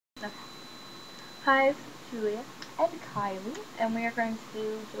Okay. Hi, it's Julia, And Kylie. and we are going to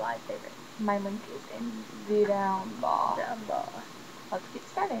do July favorites. My link is in the down bar. Let's get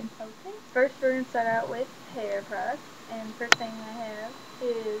started. Okay. First, we're going to start out with hair products, and first thing I have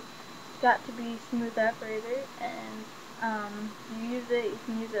is Got to Be Smooth Operator, and you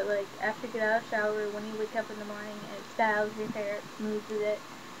can use it like after you get out of the shower, when you wake up in the morning, it styles your hair, it smooths it,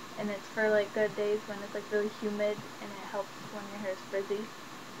 and it's for like good days when it's like really humid, and it helps when your hair is frizzy.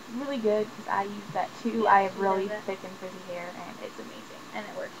 Really good because I use that too. Yes, I have you really have it. thick and frizzy hair and it's amazing. And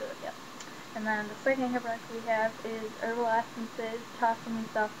it works really good. And then the second hair product we have is Herbal Essences Toss Me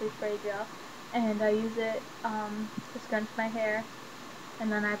Softly Spray Gel. And I use it to scrunch my hair, and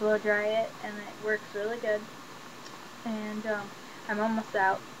then I blow dry it, and it works really good. And I'm almost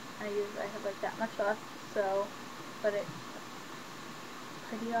out. I have like that much left, so, but it's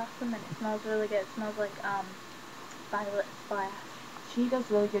pretty awesome, and it smells really good. It smells like Violet Splash. She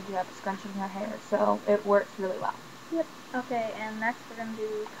does really good job at scrunching her hair, so it works really well. Yep. Okay, and next we're going to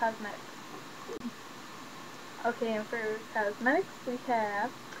do cosmetics. Okay, and for cosmetics we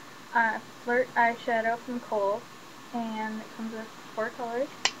have Flirt eyeshadow from Kohl, and it comes with 4 colors.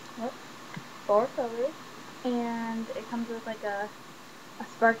 Yep, 4 colors, and it comes with like a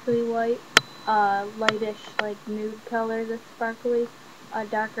sparkly white, lightish like nude color that's sparkly, a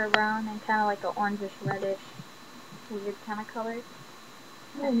darker brown, and kind of like an orangish reddish weird kind of color.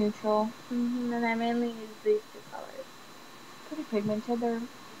 Really neutral. And I mainly use these 2 colors. Pretty pigmented. They're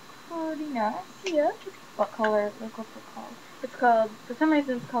pretty nice. Yeah. What color? Like what's it called? It's called, for some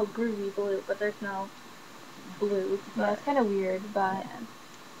reason it's called Groovy Blue, but there's no blue. Yeah, it's kind of weird, but yeah.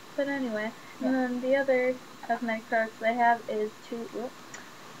 But anyway, yeah. and then the other cosmetic products they have is two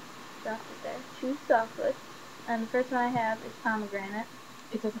Softlets. And the first one I have is pomegranate.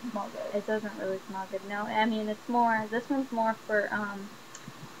 It doesn't smell good. It doesn't really smell good. No, I mean this one's more for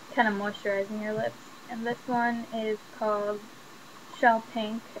kind of moisturizing your lips. And this one is called Shell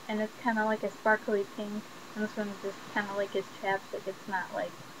Pink, and it's kind of like a sparkly pink. And this one is just kind of like it's chapstick. It's not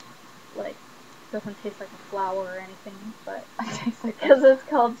like doesn't taste like a flower or anything, but it tastes like because it's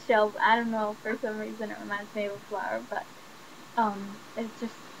called Shell. I don't know, for some reason it reminds me of a flower, but it's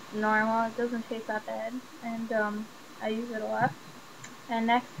just normal. It doesn't taste that bad, and I use it a lot. And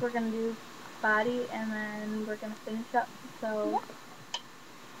next we're gonna do body, and then we're gonna finish up. So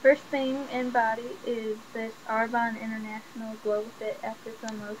first thing in body is this Arbonne International Glow Fit After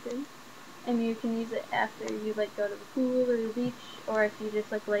Sun Lotion. And you can use it after you like go to the pool or the beach, or if you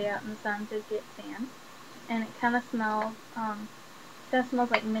just like lay out in the sun to get tan. And it kind of smells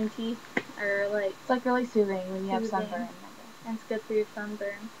like minty, or like it's like really soothing when you have sunburn. And it's good for your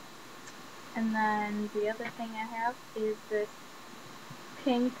sunburn. And then the other thing I have is this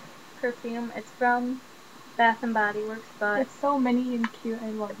pink perfume. It's from Bath and Body Works, but it's so mini and cute.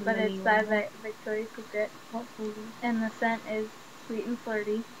 I love it. But it's by Victoria's Secret. What flavor? And the scent is Sweet and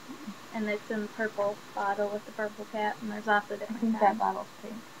Flirty. And it's in the purple bottle with the purple cap, and there's also different I think kinds. that bottle's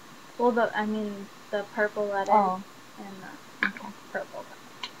pink. Well, the purple letter and the purple.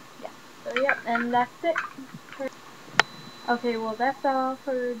 Yeah. So, yep, and that's it. Okay, well, that's all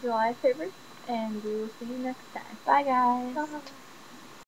for July favorites, and we will see you next time. Bye, guys. Bye.